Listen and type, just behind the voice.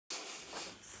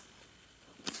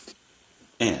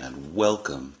And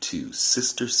welcome to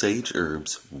Sister Sage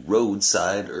Herbs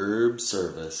Roadside Herb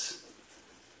Service.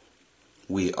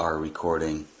 We are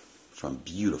recording from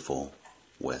beautiful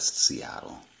West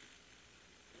Seattle.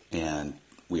 And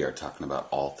we are talking about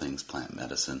all things plant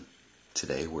medicine.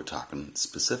 Today we're talking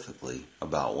specifically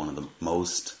about one of the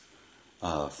most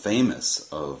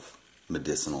famous of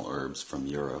medicinal herbs from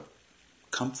Europe,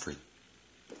 comfrey.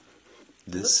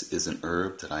 This is an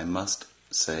herb that I must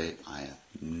say I am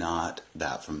not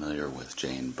that familiar with,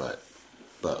 Jane, but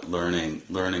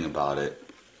learning about it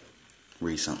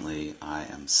recently, I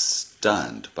am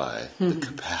stunned by the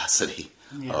capacity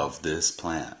of this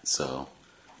plant. So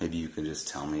maybe you can just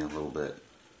tell me a little bit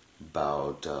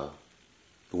about the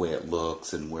way it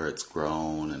looks and where it's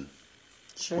grown and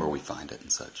where we find it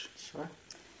and such. Sure.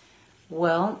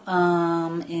 Well,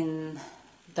 in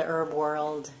the herb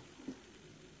world,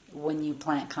 when you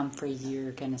plant comfrey,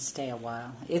 you're going to stay a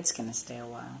while. It's going to stay a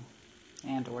while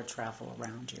and or travel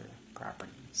around your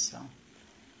property. So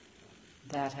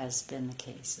that has been the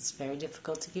case. It's very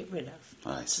difficult to get rid of.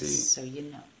 I see. So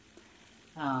you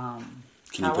know.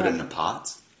 Can you put it in the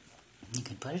pots? You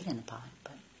can put it in a pot,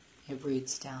 but it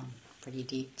roots down pretty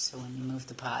deep. So when you move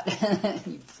the pot,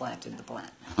 you've planted the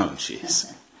plant. Oh,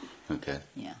 jeez. Okay.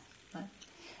 Yeah. But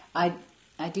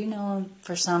I do know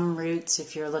for some roots,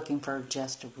 if you're looking for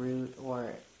just a root,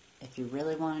 or if you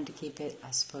really wanted to keep it,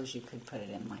 I suppose you could put it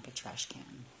in like a trash can,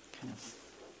 kind of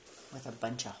with a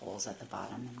bunch of holes at the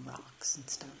bottom and rocks and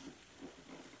stuff.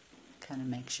 Kind of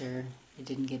make sure it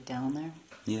didn't get down there.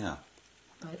 Yeah.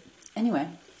 But anyway,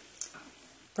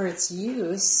 for its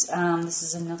use, this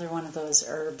is another one of those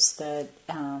herbs that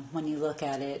when you look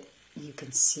at it, you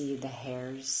can see the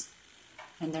hairs.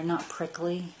 And they're not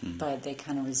prickly, but they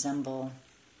kind of resemble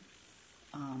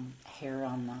hair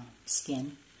on the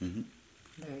skin. Mm-hmm.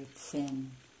 Very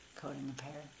thin coating of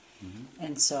hair. Mm-hmm.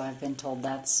 And so I've been told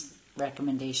that's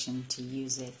recommendation to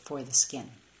use it for the skin.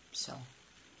 So,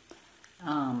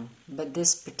 but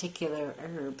this particular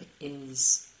herb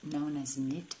is known as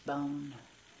knit bone.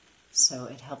 So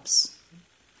it helps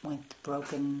with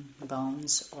broken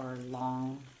bones or a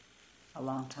long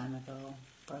time ago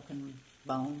broken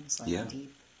bones, like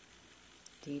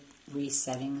deep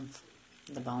resetting of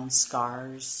the bone,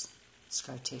 scar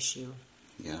tissue.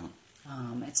 Yeah.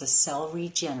 It's a cell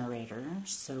regenerator,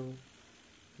 so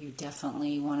you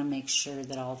definitely want to make sure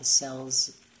that all the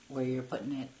cells where you're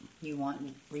putting it, you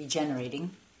want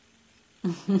regenerating.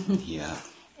 Yeah.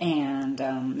 And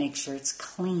make sure it's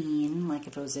clean, like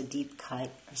if it was a deep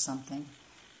cut or something.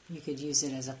 You could use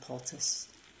it as a poultice,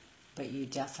 but you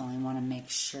definitely want to make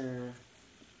sure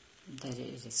that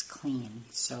it is clean.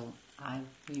 So I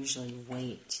usually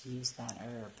wait to use that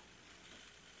herb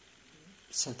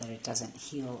so that it doesn't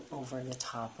heal over the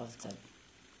top of the,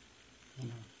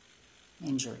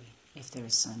 injury. If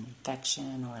there's some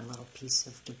infection or a little piece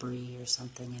of debris or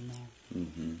something in there,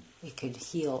 it could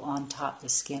heal on top. The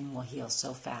skin will heal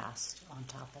so fast on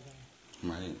top of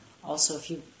there. Right. Also,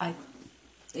 if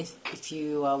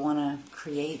you want to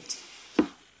create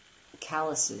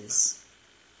calluses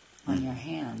on your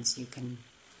hands, you can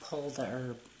pull the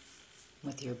herb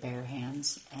with your bare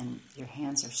hands, and your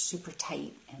hands are super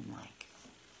tight and like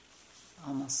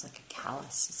almost like a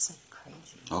callus. It's like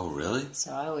crazy. Oh, really?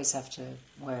 So I always have to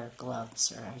wear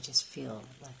gloves, or I just feel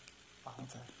like all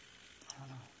the, I don't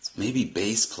know. Maybe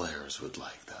bass players would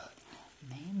like that.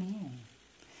 Maybe.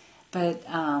 But,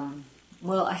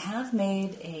 well, I have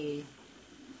made a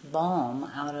balm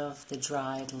out of the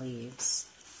dried leaves.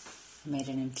 I made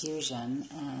an infusion,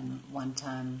 and one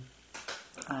time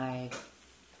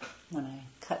when I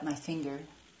cut my finger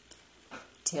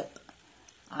tip,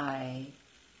 I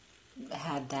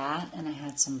had that and I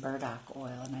had some burdock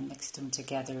oil, and I mixed them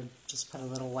together, just put a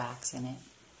little wax in it,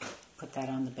 put that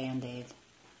on the Band-Aid,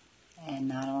 and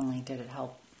not only did it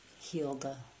help heal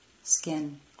the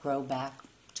skin, grow back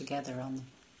together on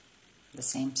the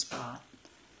same spot,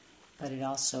 but it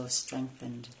also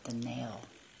strengthened the nail,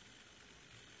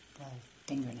 the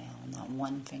fingernail, not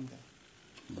one finger.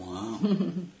 Wow.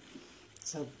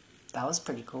 So that was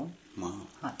pretty cool. Wow.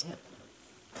 Hot tip.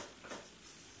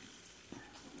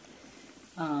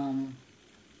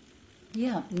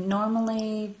 Yeah,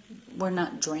 normally we're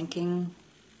not drinking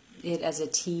it as a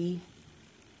tea.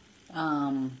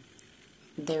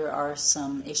 There are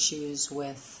some issues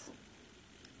with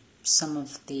some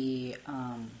of the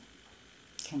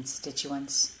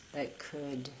constituents that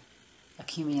could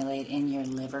accumulate in your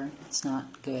liver. It's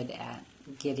not good at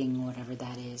getting whatever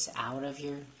that is out of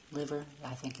your liver.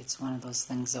 I think it's one of those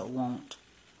things that won't,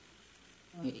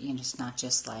 it's not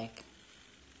just like,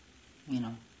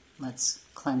 let's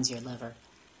cleanse your liver.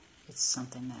 It's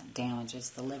something that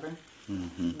damages the liver.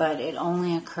 But it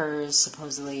only occurs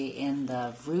supposedly in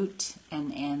the root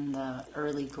and in the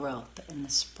early growth in the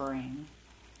spring.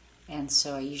 And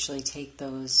so I usually take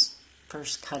those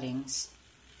first cuttings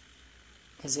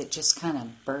because it just kind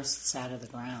of bursts out of the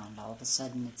ground. All of a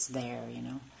sudden it's there, you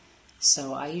know.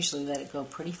 So I usually let it go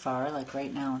pretty far. Like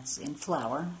right now it's in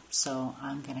flower. So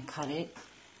I'm going to cut it,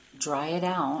 dry it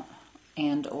out,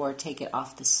 and or take it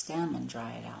off the stem and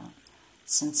dry it out.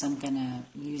 Since I'm going to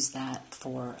use that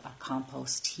for a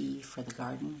compost tea for the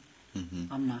garden,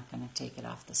 I'm not going to take it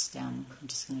off the stem. I'm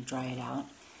just going to dry it out.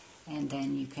 And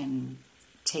then you can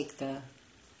take the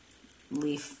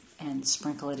leaf and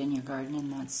sprinkle it in your garden,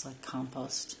 and that's like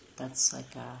compost. That's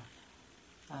like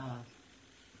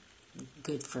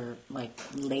good for like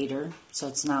later, so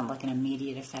it's not like an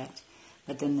immediate effect.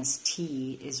 But then this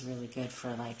tea is really good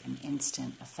for like an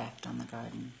instant effect on the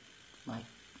garden, like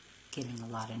getting a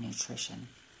lot of nutrition.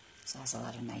 So it has a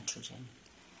lot of nitrogen.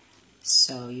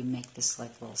 So you make this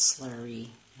like little slurry.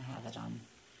 I have it on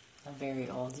a very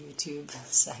old YouTube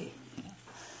site, you know,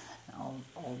 an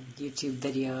old YouTube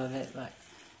video of it, but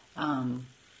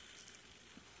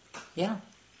yeah.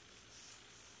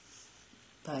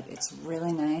 But it's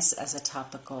really nice as a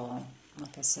topical,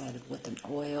 like I said, with an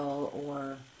oil,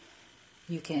 or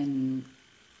you can,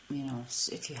 you know,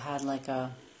 if you had like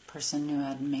a person who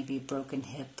had maybe a broken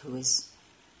hip who was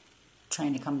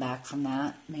trying to come back from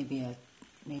that, maybe a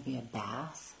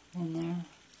bath in there,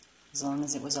 as long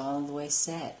as it was all the way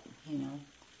set, you know,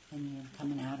 and you're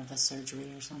coming out of a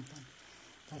surgery or something.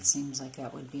 That seems like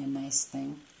that would be a nice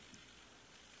thing.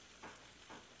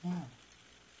 Yeah.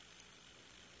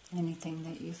 Anything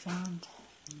that you found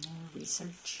in your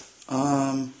research?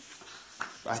 I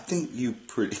think you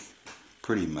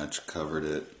pretty much covered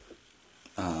it.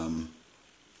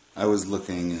 I was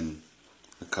looking in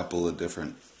a couple of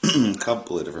different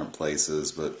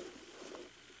places, but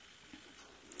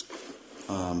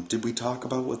did we talk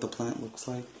about what the plant looks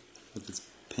like with its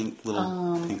pink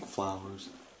pink flowers?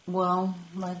 Well,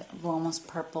 like almost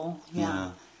purple.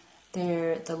 Yeah.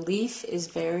 The leaf is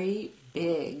very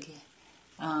big.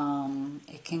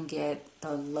 It can get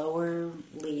the lower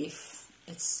leaf.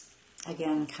 It's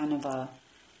again kind of a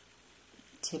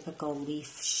typical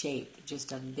leaf shape,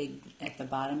 just a big at the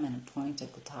bottom and a point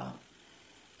at the top,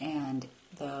 and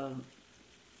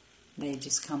they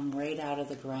just come right out of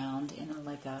the ground in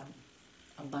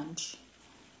a bunch,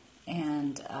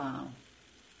 and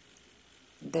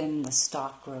then the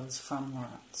stalk grows from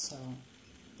that. So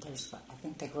I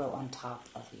think they grow on top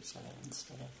of each other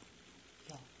instead of,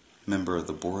 yeah. Member of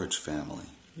the borage family.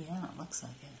 Yeah, it looks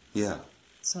like it. Yeah.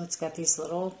 So it's got these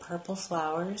little purple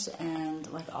flowers,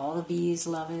 and like all the bees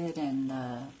love it, and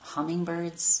the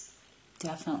hummingbirds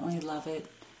definitely love it.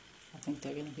 I think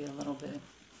they're going to be a little bit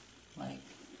like,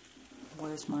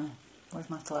 where's my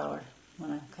flower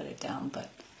when I cut it down,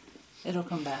 but it'll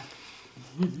come back.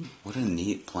 What a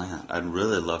neat plant. I'd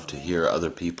really love to hear other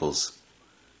people's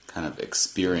kind of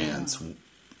experience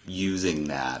using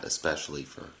that, especially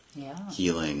for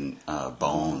healing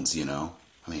bones, you know.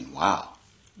 I mean, wow.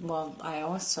 Well,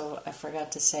 I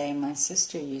forgot to say, my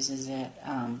sister uses it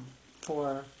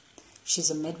she's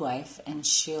a midwife, and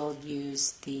she'll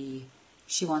use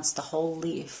she wants the whole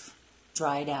leaf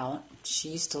dried out. She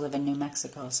used to live in New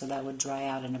Mexico, so that would dry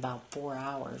out in about 4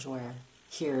 hours, where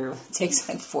here it takes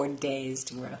like 4 days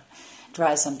to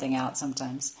dry something out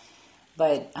sometimes.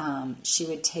 But she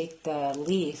would take the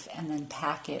leaf and then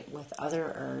pack it with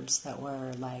other herbs that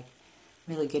were like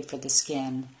really good for the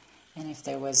skin. And if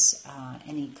there was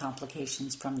any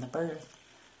complications from the birth,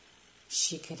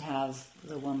 she could have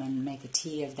the woman make a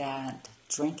tea of that,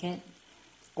 drink it,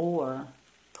 or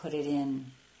put it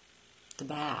in the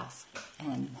bath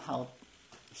and help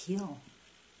heal.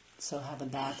 So have a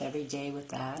bath every day with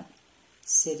that.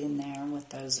 Sit in there with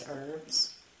those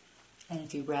herbs. And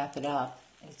if you wrap it up,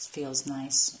 it feels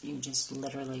nice. You just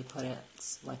literally put it,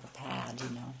 it's like a pad,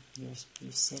 you know.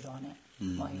 You sit on it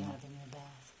while you're having your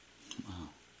bath. Wow.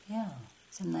 Yeah,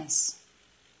 it's a nice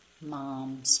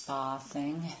mom spa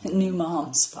thing, new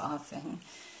mom spa thing.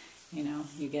 You know,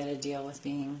 you got to deal with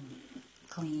being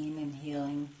clean and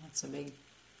healing. It's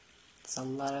a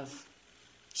lot of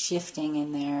shifting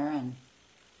in there and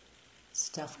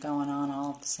stuff going on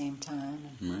all at the same time.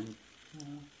 And, right. You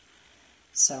know,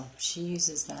 so she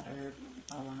uses that herb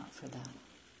a lot for that.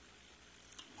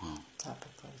 Wow.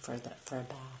 Topically for a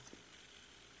bath.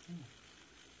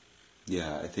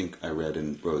 Yeah, I think I read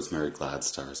in Rosemary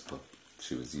Gladstar's book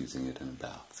she was using it in a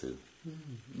bath too.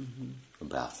 Mm-hmm. A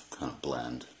bath kind of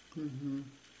blend. Mm-hmm.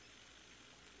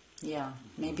 Yeah,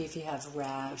 maybe if you have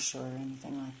rash or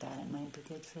anything like that, it might be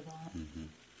good for that. Mm-hmm.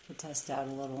 To test out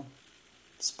a little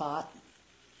spot.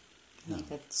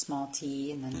 Make a small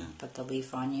tea and then put the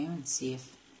leaf on you and see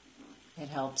if it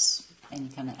helps any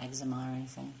kind of eczema or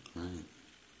anything. Right.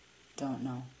 Don't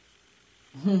know.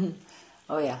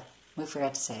 Oh yeah, we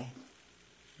forgot to say,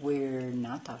 we're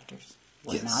not doctors.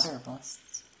 We're not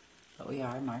herbalists. But we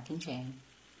are Mark and Jane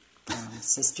from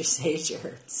Sister Sage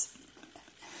Herbs.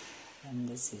 And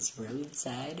this is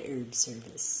Roadside Herb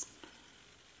Service.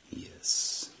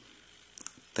 Yes.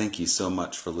 Thank you so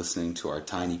much for listening to our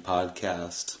tiny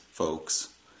podcast, folks.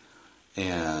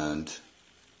 And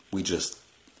we just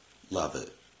love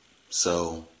it.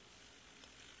 So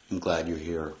I'm glad you're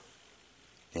here.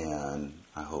 And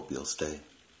I hope you'll stay.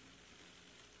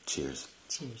 Cheers.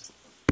 Cheers.